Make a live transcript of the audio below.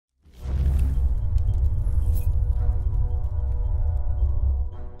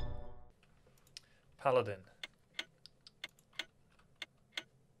Paladin.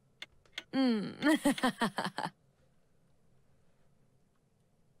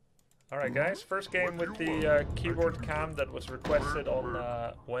 Alright guys, first game with the keyboard cam that was requested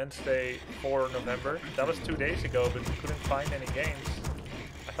on Wednesday, 4 November. That was 2 days ago, but we couldn't find any games.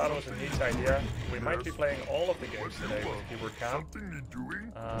 I thought it was a neat idea. We might be playing all of the games today with keyboard cam.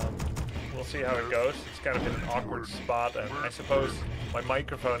 We'll see how it goes. It's kind of in an awkward spot, and I suppose my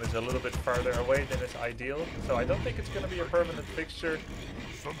microphone is a little bit farther away than is ideal, so I don't think it's going to be a permanent fixture.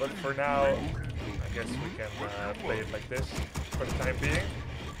 But for now, I guess we can play it like this for the time being.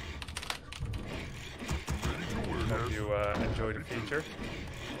 Hope you enjoy the feature.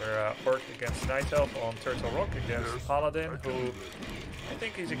 We're Orc against Night Elf on Turtle Rock against Paladin, who I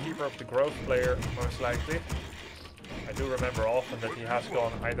think he's a Keeper of the Grove player, most likely. I do remember often that he has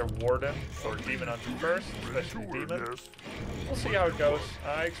gone either Warden or Demon Hunter first, especially Demon. We'll see how it goes.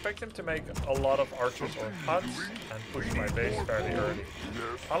 I expect him to make a lot of archers or hunts and push my base fairly early.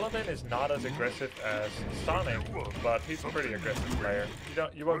 Paladin is not as aggressive as Sonic, but he's a pretty aggressive player.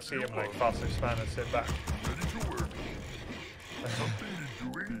 You won't see him like faster span and sit back.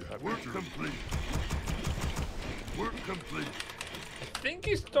 Work complete. Work complete. I think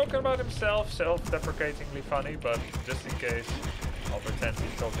he's talking about himself, self-deprecatingly funny, but just in case, I'll pretend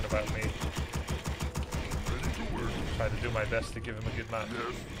he's talking about me. Try to do my best to give him a good match.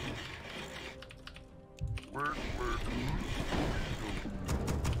 Yes. Work.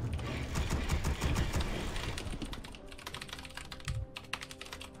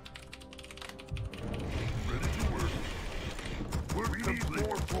 Ready to work. Work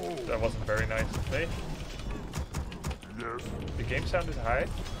complete. That wasn't very nice of me. Yes. The game sound is high.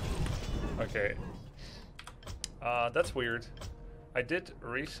 Okay. That's weird. I did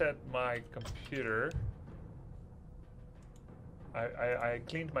reset my computer. I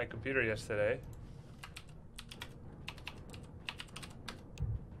cleaned my computer yesterday.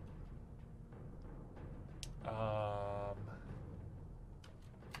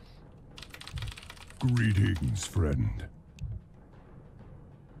 Greetings, friend.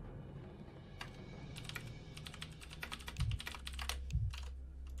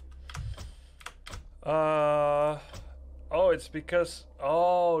 Oh, it's because,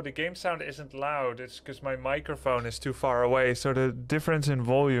 the game sound isn't loud. It's because my microphone is too far away. So the difference in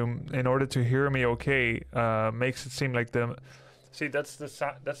volume, in order to hear me okay, makes it seem like see, that's the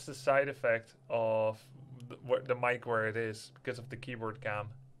side effect of the mic where it is because of the keyboard cam.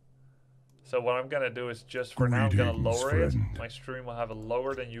 So what I'm gonna do is just for now, I'm gonna lower it. My stream will have a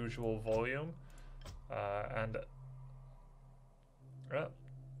lower than usual volume, and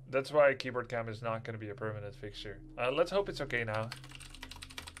that's why keyboard cam is not going to be a permanent fixture. Let's hope it's okay now.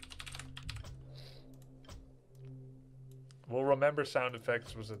 We'll remember sound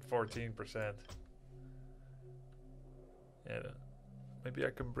effects was at 14%. Yeah, maybe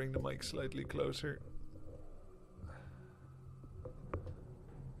I can bring the mic slightly closer.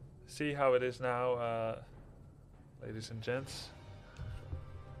 See how it is now, ladies and gents.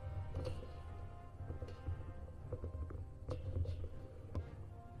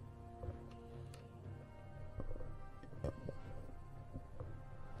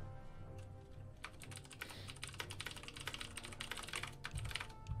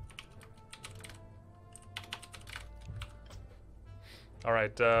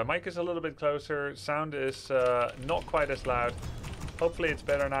 Alright, mic is a little bit closer, sound is not quite as loud. Hopefully it's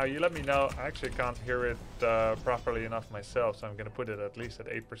better now. You let me know. I actually can't hear it properly enough myself, so I'm going to put it at least at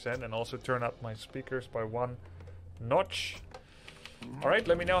 8% and also turn up my speakers by 1 notch. Alright,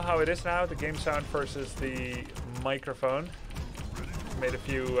 let me know how it is now, the game sound versus the microphone. Made a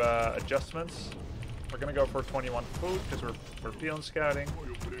few adjustments. We're going to go for 21 food because we're peon scouting.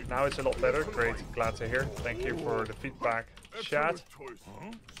 Now it's a lot better. Great, glad to hear. Thank you for the feedback, chat.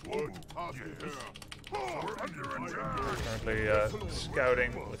 Currently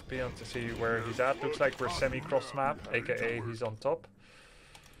scouting with peon to see where he's at. Looks like we're semi-cross map, aka he's on top.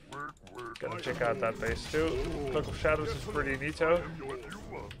 Gonna check out that base too. Cloak of Shadows is pretty neato.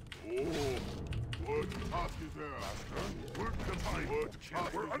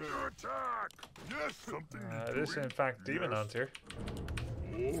 It is in fact Demon Hunter.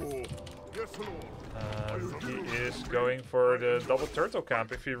 He is going for the double turtle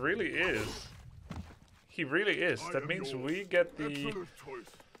camp. If he really is, he really is. That means we get the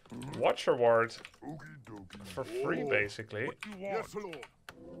Watch Award for free, basically.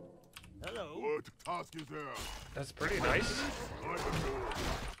 Hello. What task is there? That's pretty nice. What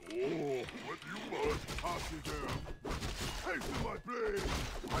do you want? Task is there? Hasten my blade!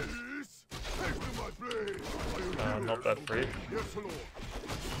 Please! Hasten my blade! Not that free. Yes, Lord.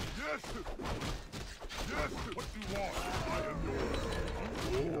 Yes! What do you want? I am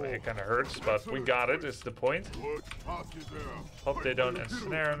yours. It kind of hurts, but we got it, is the point. Good. Pass you there. Hope they don't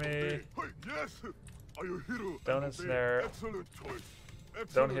ensnare me. Hey, yes. Are you hero? Don't ensnare. Excellent choice.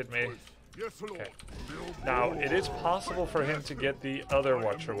 Don't hit me. Choice. Yes, Lord. Okay. Now, it is possible for him to get the other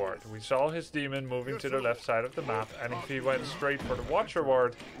Watcher Ward. We saw his demon moving to the left side of the map, and if he went straight for the Watcher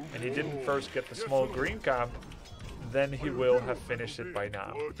Ward, and he didn't first get the small green camp, then he will have finished it by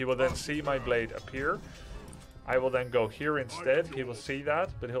now. He will then see my blade appear. I will then go here instead. He will see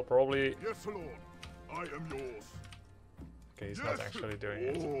that, but he'll probably... Yes, Lord. I am yours. Okay, he's not actually doing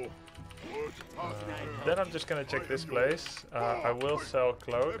it. Good. Pass you there. Then I'm just gonna check this place. I will sell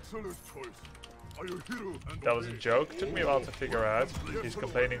cloak. Excellent choice. Are you hero? That was a joke. Took me a while to figure out. He's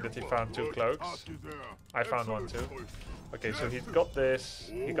complaining that he found 2 cloaks. I found one too. Okay, so he got this.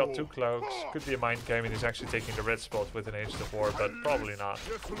 He got 2 cloaks. Could be a mind game and he's actually taking the red spot with an Agent of War, but probably not.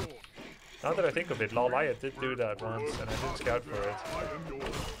 Yes, Lord. Now that I think of it, Lalaya did do that once and I didn't scout for it.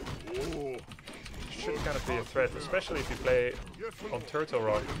 Should kind of be a threat, especially if you play on Turtle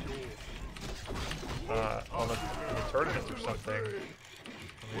Rock. On a tournament or something.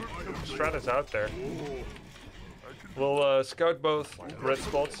 I mean, Strat is out there. We'll scout both red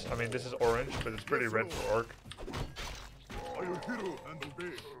spots. I mean, this is orange, but it's pretty red for Orc.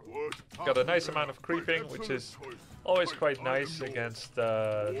 Got a nice amount of creeping, which is always quite nice against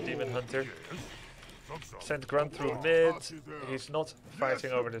Demon Hunter. Sent Grunt through mid. He's not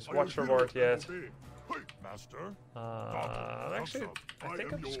fighting over this Watcher Ward yet. Actually, I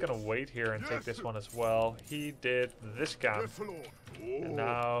think I'm just gonna wait here and take this one as well. He did this camp. And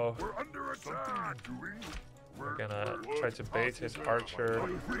now we're gonna try to bait his archer.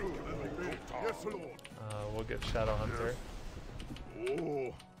 We'll get Shadow Hunter.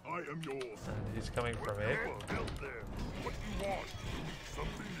 And he's coming for me.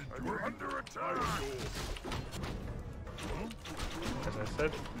 As I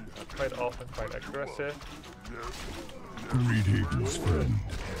said, quite often quite aggressive. Greetings, friend.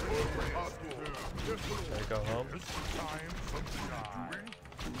 Should I go home?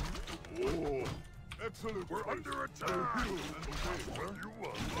 Excellent. We're under attack.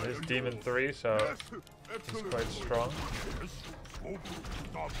 It is Demon 3, so he's quite strong.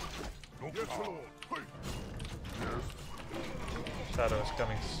 Shadow is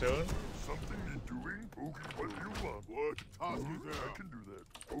coming soon. Something you're doing? Okay, what do you want? What? Task you there. I can do that.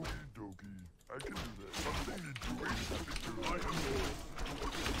 Okie dokie. I can do that. Something you're doing? I am yours.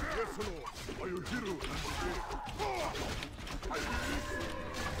 Yes, Lord. Are you hero?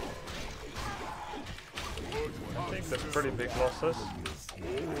 I think that's pretty big losses.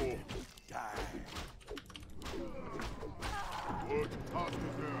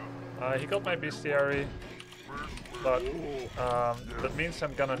 He got my bestiary, but that means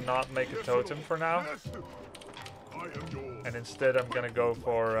I'm gonna not make a totem for now, and instead I'm gonna go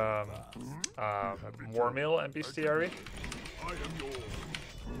for War Meal and bestiary.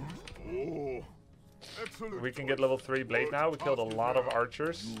 We can get level 3 blade now. We killed a lot of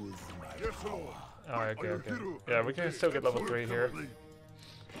archers. Oh, okay. Yeah, we can still get level 3 here.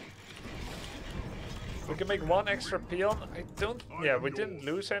 We can make 1 extra peon. I don't... Yeah, we didn't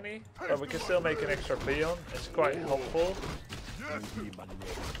lose any, but we can still make an extra peon. It's quite helpful.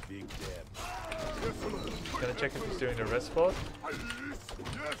 Gonna check if he's doing the red spot.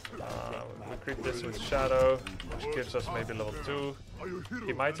 We creep this with Shadow, which gives us maybe level 2.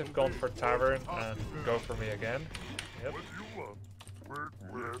 He might have gone for Tavern and go for me again. Yep.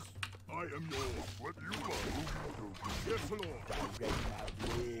 I am yours. What do you want? Yes, Lord.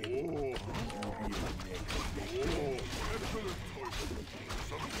 Excellent choice.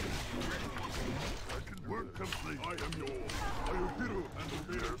 I can work complete. I am yours. Are you hero and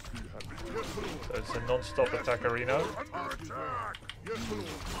obey? Yes, Lord. So it's a non-stop attack arena. Under attack. Yes, Lord.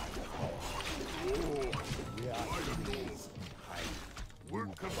 I am yours.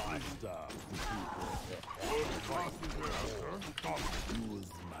 Work complete.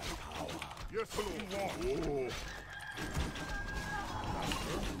 Use my power. Yes, Lord.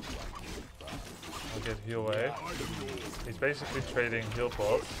 I'll get heal wave. He's basically trading heal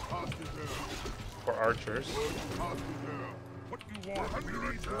pods for archers. What do you want? Under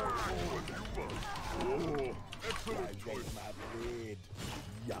attack. Excellent choice.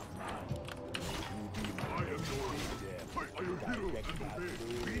 I am yours. Are you hero and obey?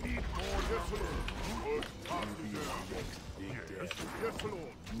 We need more. Yes, Lord. Yes,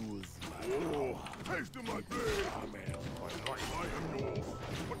 Lord. Taste of my blade. I am yours.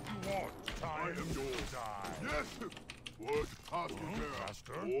 What do you want? I am yours. Yes. What? Task is there.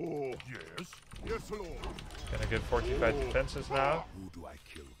 Master? Yes. Yes, Lord. Gonna get fortified defenses now. Who do I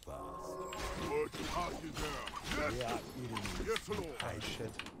kill first? What task is there? Yes. They are enemies. Yes, Lord. Oh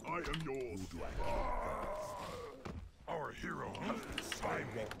shit. I am yours. Who do I kill first? Our hero.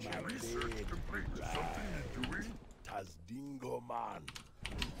 Direct my Research blade. complete. Something you're doing? Tas Dingo Man.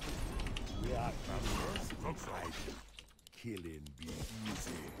 We are enemies in fighting. Killing be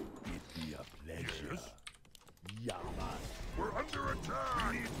easy. It be a pleasure. Yes. Yeah, man. We're under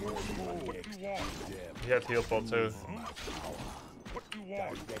attack. We need more gold. What do you want? Them. He had heal pot too. What do you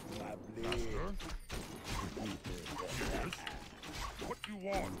want? Direct my blade. Yes. What do you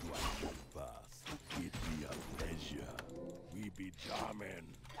want? Do I kill first? It be a pleasure. We be charming.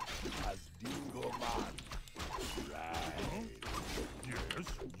 As Dingo Man. Right. Yes.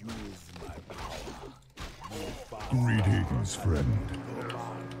 Use my power. Greetings, friend.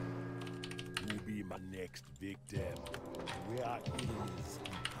 You be my next victim. We are enemies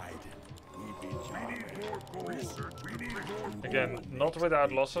in hiding. We be We charming. need more gold. Research. We need more gold. Again, not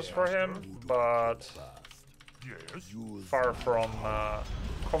without losses for him, but Yes. Use far from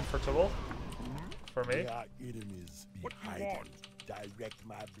comfortable for me. We are enemies be What do you hiding. want? Direct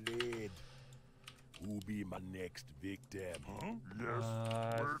my blade. Who be my next victim? Yes.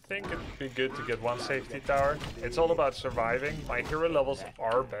 I think it'd be good to get one safety tower. It's all about surviving. My hero levels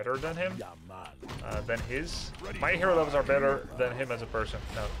are better than him, Yeah, man. than his. My hero levels are better than him as a person.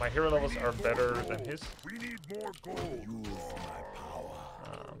 No, my hero levels are better than his. We need more gold. Use my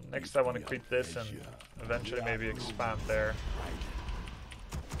power. Next I want to creep this and eventually maybe expand there.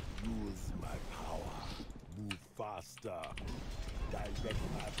 Use my power. Move faster. Direct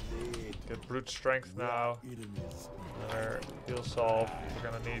my blade. Get brute strength now. Enemies Another heal solve.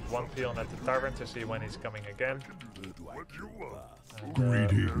 We're gonna need one peon at the tavern to see when he's coming again. Who do I What do you kill want? first? And,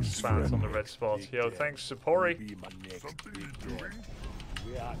 Greetings, expands on the friend. red spots. Yo, thanks Supori. Be my next Something you're victim. doing?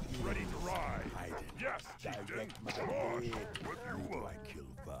 We are Ready enemies to ride. hiding. Yes, chieftain. Direct my Come on. blade. What do you Who do I want? kill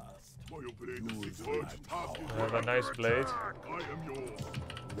first? My blade Use is my what power. task is We have a there? nice blade. I am yours.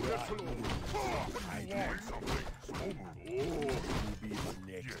 We Yes, are Lord. enemies What do you hiding. want? Something. Oh. You be my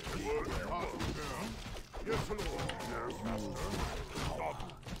next Yes. victim. What task is there? Yes, Lord. Yes, master.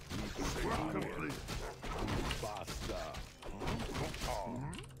 Work complete. Move faster.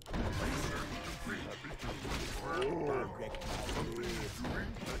 Direct my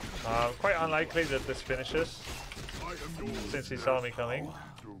blade. Quite unlikely that this finishes, I am yours. since he saw me coming.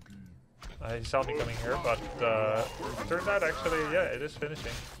 Doggy. He saw me coming here, but turns out actually, yeah, it is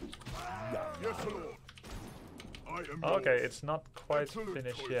finishing. Yes, Lord. I am Oh, okay, yours. it's not quite Excellent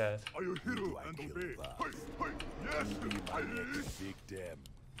finished choice. yet. Are you hero do I and kill obey? first? Hey, hey, yes, You be my hey. next victim.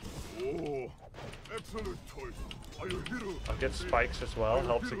 Oh, excellent choice. Are you hero? I'll get spikes as well,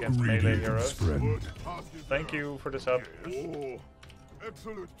 helps against melee Greetings, heroes. friend. What task is Thank there? you for the sub. Oh,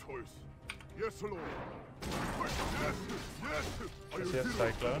 excellent choice. Yes, Lord. Hey, yes, yes. Are Does you he have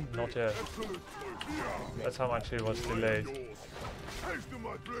hero? Cyclone? Not yet. Excellent choice. Yeah. That's how much he was I am delayed. yours. Thanks to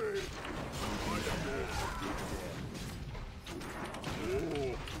my blade. I am yours.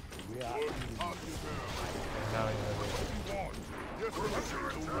 Oh, We are what task is there? And now he has it. Want. Yes, Lord.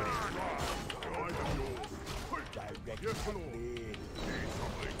 I am yours. Hey, direct yes, my Lord. blade.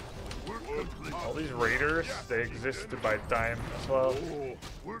 Work complete. All these raiders, they exist to buy time as well. Oh,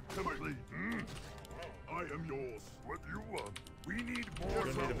 work complete. I am yours. What do you want? We need more. We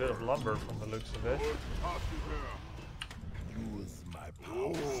need a bit of lumber from the looks of it. What task is there? Use my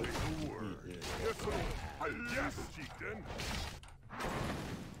Oh, power. say the word. Yes, Lord. Yes, chieftain.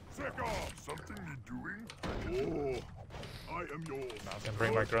 Check off. Something you're doing? Oh, I am yours. Now I can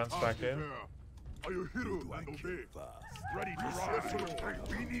bring my grunts What back task is in. there? Are you hero Do I and kill obey? first? Ready to ride. Yes, Lord.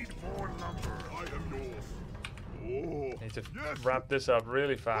 We need more lumber. I am yours. Oh, Need to yes. wrap this up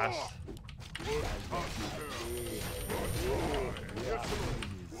really fast. What task is there? Oh, yes, Lord.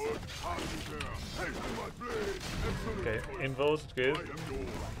 What task is there? Hey, my blade. Excellent Okay, choice. invos, good. I am yours.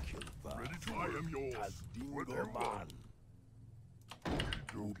 Kill first. Ready to I am yours. Tas What do Dingo you want? Man.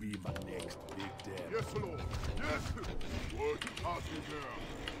 You be my next victim. Yes, Lord. Yes. What task is there?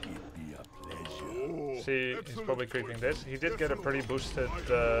 It be a pleasure. Oh, See, he's excellent probably creeping choice. this. He did Yes, get a Lord. pretty boosted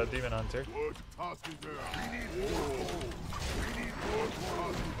Demon Hunter. What task is there? We need more. We need more. What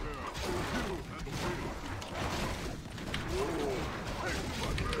task is there? Hero and obey. Oh, hey,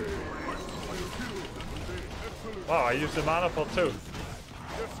 my blade. Are you hero and obey? Excellent. Wow, I used the mana pot too,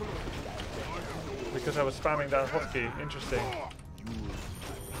 Yes, Lord. I am yours. because I was spamming that hotkey. Interesting.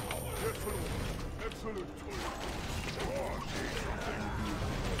 Yes, Lord. Excellent choice. Oh,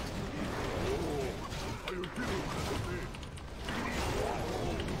 are you hero and obey?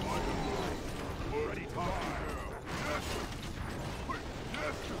 Ready to buy. Yes.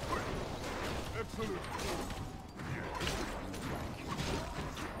 Yes. Excellent.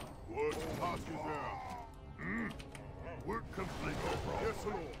 What task is there? Work complete. Yes,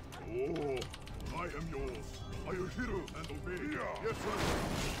 Lord. Oh, I am yours. Are you hero and obey? Yes, Lord.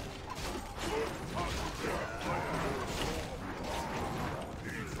 What task is there? I am yours.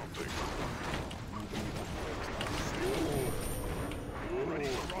 Need something. Ready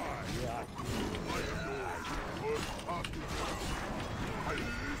to ride. I am yours. What task is there? I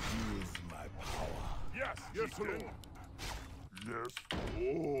use my power. Yes, yes, Lord. Yes.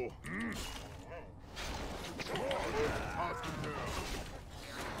 Oh. Task is there.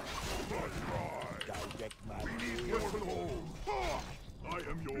 Let's ride. Direct my We need more gold. I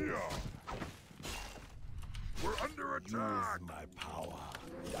am yours. We're under attack. Use my power.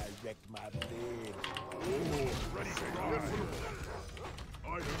 Direct my blade. Oh, ready to ride. Yes, Lord. I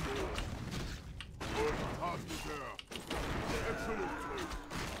am yours. What task is there? Excellent.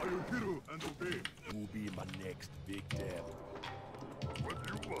 Are you hero and obey? Who be my next victim? What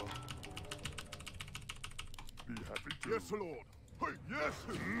you want? Be happy to. Yes, Lord. Hey, yes.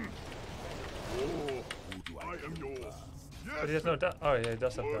 Oh, Who do I am yours. Yes. But he has no dust. Oh yeah, he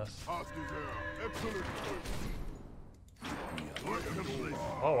does have What dust. task is there? Excellent. I am yours.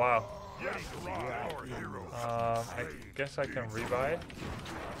 Oh wow. Yes, ride our hero. I guess I can rebuy.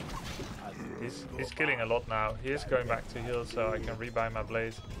 He's killing a lot now. He is going back to heal, so I can rebuy my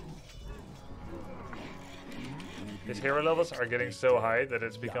blade. His hero levels are getting so high that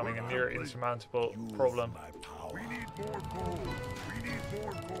it's becoming a near insurmountable problem. We need more gold. We need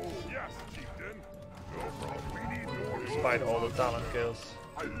more gold. Yes, chieftain. No problem. We need more gold. Despite all the talent kills,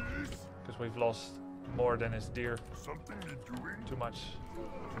 Yes. because we've lost more than is dear. Something you're doing? Too much.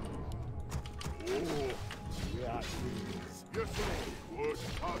 Oh. Yes, Lord. What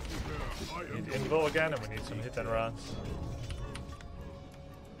task is there? I We am need invul again, and we need some hit and runs.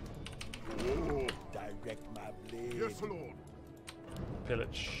 Oh. Direct my blade. Yes, Lord.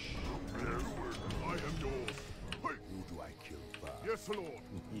 Pillage. Yes, I am yours. Hey. Who do I kill first? Yes, Lord.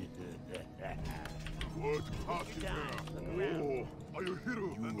 What task is there? Oh. Are you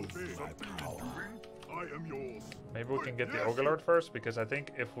hero and obey? Something you're doing? I am yours. Maybe we can get the Ogre first, because I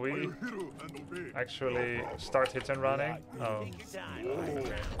think if Are we you hero and obey? actually start hit and running. Oh,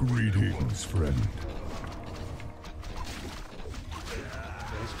 Greetings, friend.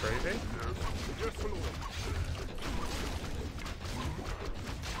 he's crazy. Yes, Lord.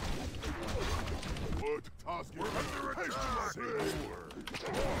 What task is under attack? Say the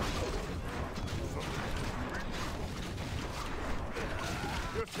word.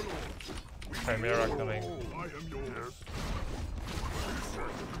 Yes, Lord. Chimera coming. I am yours.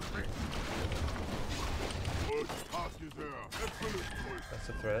 What task is there? Excellent choice. That's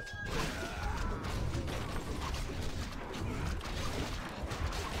a threat.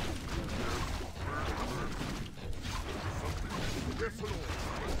 Yes, Lord.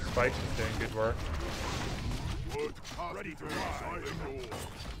 Spikes is doing good work. What task is there? I am yours.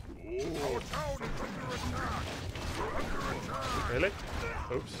 Oh, our town is under attack. We're under attack. Really?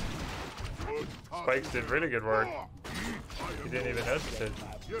 Oops. What task Spikes is did there? really good work. I He am didn't even notice it.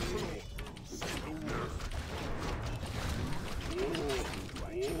 Yes, Lord. Say the word.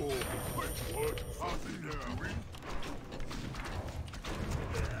 What task is there?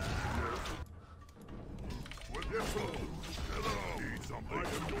 What? Yes, Lord. Hello. Need something? I am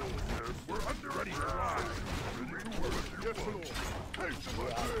yours. Yes. We're under attack. Ready to work. Yes, Lord. Haste to my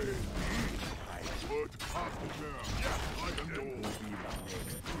blade. What task is there? Yes, I am yours.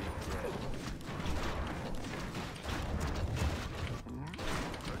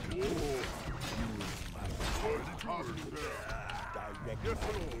 What task is there? Direct Yes,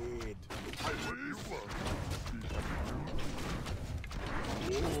 my Lord. blade. I will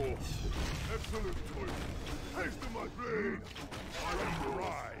Oh, excellent choice. Haste to my blade. I am the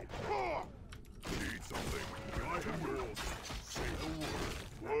ride. Need something? I am yours. Say the word.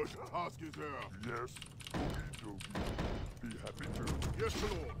 What task is there? Yes. Okie dokie. Be happy to. Yes,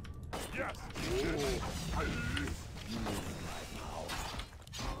 Lord. Yes. Oh,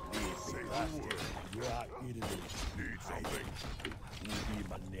 I say the word. You are enemy. Need something? Who be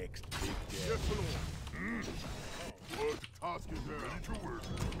my next victim? Yes, Lord. What task is there? Ready to work.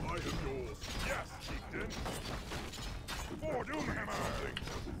 I am yours. Yes, chieftain. For Doomhammer.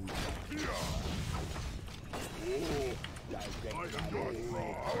 Here. Oh, Direct I am my yours.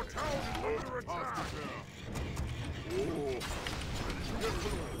 blade. Our town is under attack. Oh, yes,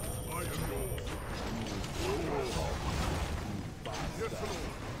 Lord. I am yours. Oh, yes,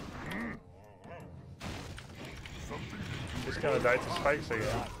 Lord. Something. He's gonna die to spikes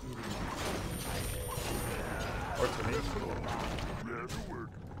again. Or to me. Yes, to work.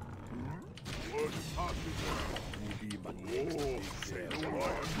 What task is there? Say no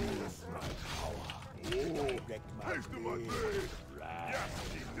more. Haste to my blade. Yes,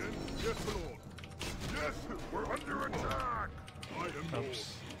 chieftain. Yes, lord. Yes, we're under attack. I am yours.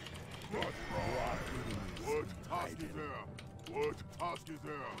 What task is there? What task is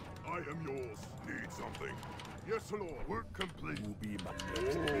there? I am yours. Need something? Yes, lord. Work complete.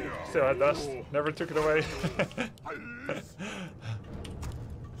 Still had dust. Never took it away.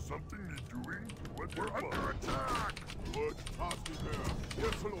 Something needs doing? We're under attack. What task is there?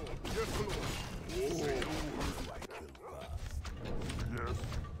 Yes, lord. Yes, lord. Yes.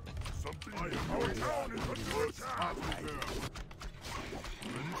 Something. Our town is under attack.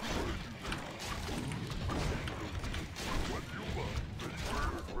 What you want?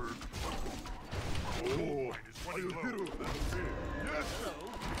 Oh, I am hero. Yes.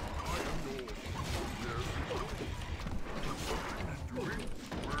 I am yours. Yes. Something is doing.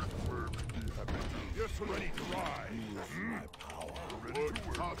 Yes, ready to ride. My power.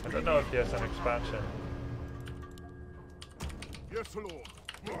 I don't know if he has an expansion. Yes, lord.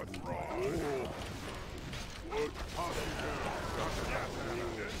 Let's ride. What task is there?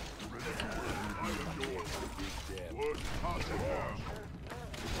 I am yours. What task is there?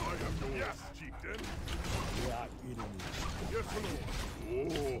 I am yours. Yes, chieftain. Yes,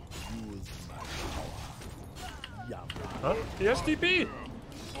 lord. Use my power. Huh? He has TP!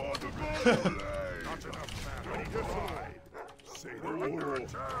 For the gold. Not enough man. Ready to ride. Say we're under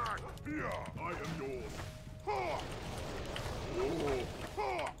attack. Yeah, I am yours. Ha!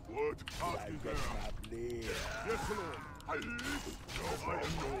 What task is there? Yes, lord. I am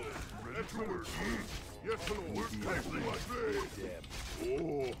yours. Excellent. Yes, lord. Take my blade.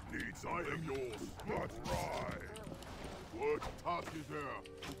 Needs I am yours. Let's ride. What task is there?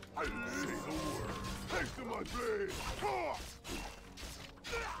 I say the word. Take to my blade. Ha!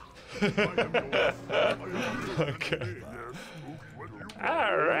 I am yours. Okay. Yes. What do you want?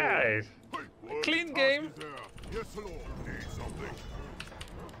 Alright. Clean game. Yes, lord. Need something?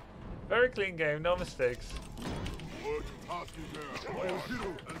 Very clean game, no mistakes. What task is there? I am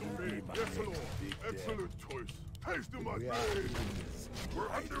hero and obey. Yes, lord. Excellent choice. Haste to my blade. We're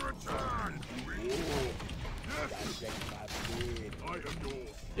under attack. Yes. I am yours.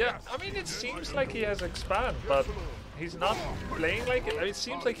 Yeah, I mean it seems like he has expand, but he's not playing like it. I mean, it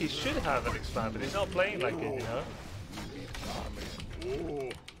seems like he should have an expand, but he's not playing like it, you know?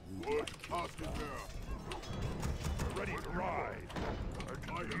 What task is there? Ready to ride.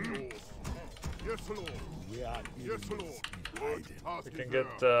 I am yours. Yes, lord. Yes, lord. What task We is can there?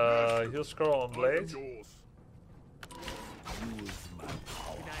 get heal scroll on I am blade. yours.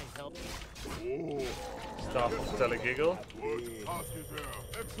 Can I help you? Staff of Telegiggle. What task is there?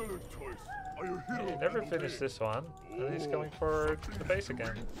 Excellent choice. Are you hero? He never finished this one, and he's going for the base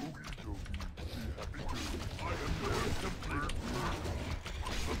again.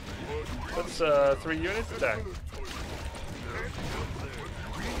 That's 3 unit attack.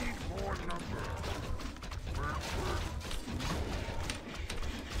 We need more lumber.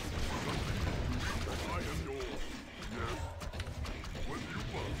 I am yours. Yes. What do you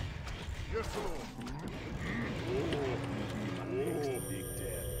want? Yes, lord.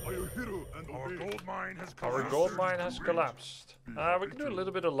 Are you hero and our gold mine has collapsed. Our gold mine has collapsed. We can do a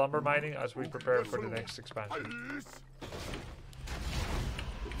little bit of lumber mining as we prepare for the next expansion.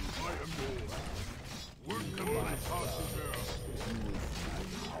 I am yours. Work command passes there.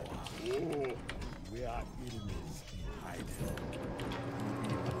 We are enemies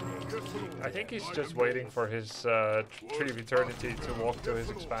I think he's just waiting for his Tree of Eternity to walk to his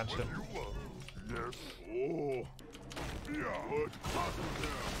expansion. Yes. Yeah. What passes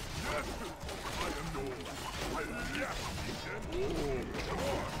there? Yes. I am yours. Yes. Come on.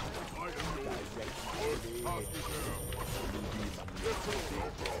 I am yours. What passes there? Yes,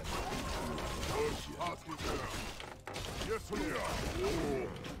 lord. What passes there? Yes, lord.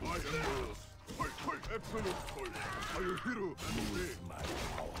 I am yours. Excellent choice. Are you hero and obey?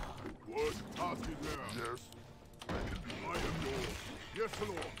 What task is there? Yes. I am yours. Yes,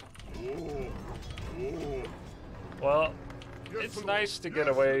 lord. Well, it's nice to get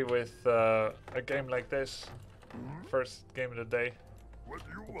away with a game like this. First game of the day.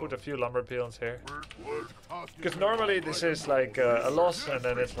 We'll put a few lumber peels here. Because normally this is like a loss, and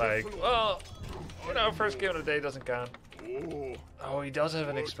then it's like, well, you know, first game of the day doesn't count. Oh, he does have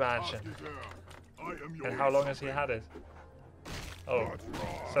an expansion. And how long has he had it? Oh,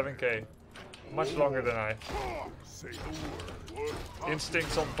 7k. Much longer than I.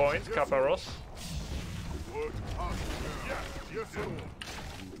 Instincts on point, Caparos.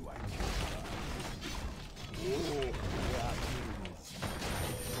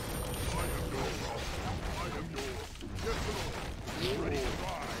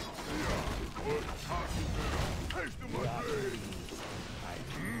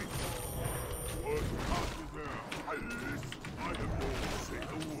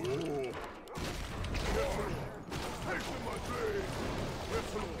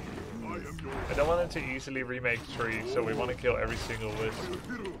 want to easily remake 3, so we want to kill every single wisp.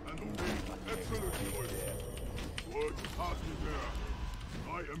 Hero and obey. Excellent choice. What task is there?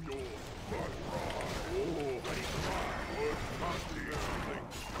 I am yours. What task is there?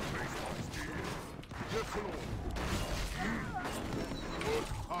 Make my steel. Yes, Lord. What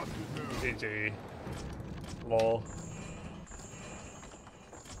task is there? GG. Lol.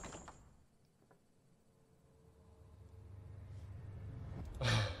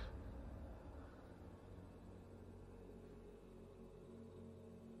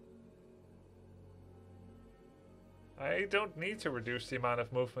 I don't need to reduce the amount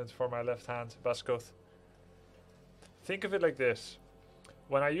of movement for my left hand, Baskot. Think of it like this.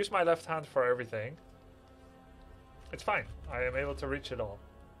 When I use my left hand for everything, it's fine. I am able to reach it all.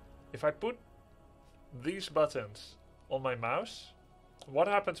 If I put these buttons on my mouse, what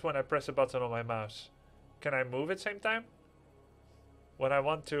happens when I press a button on my mouse? Can I move at the same time? When I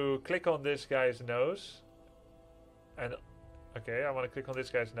want to click on this guy's nose, and okay, I want to click on this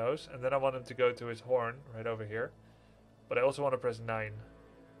guy's nose, and then I want him to go to his horn right over here. But I also want to press 9.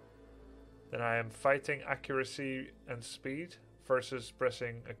 Then I am fighting accuracy and speed versus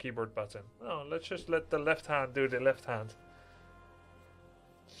pressing a keyboard button. No, let's just let the left hand do the left hand.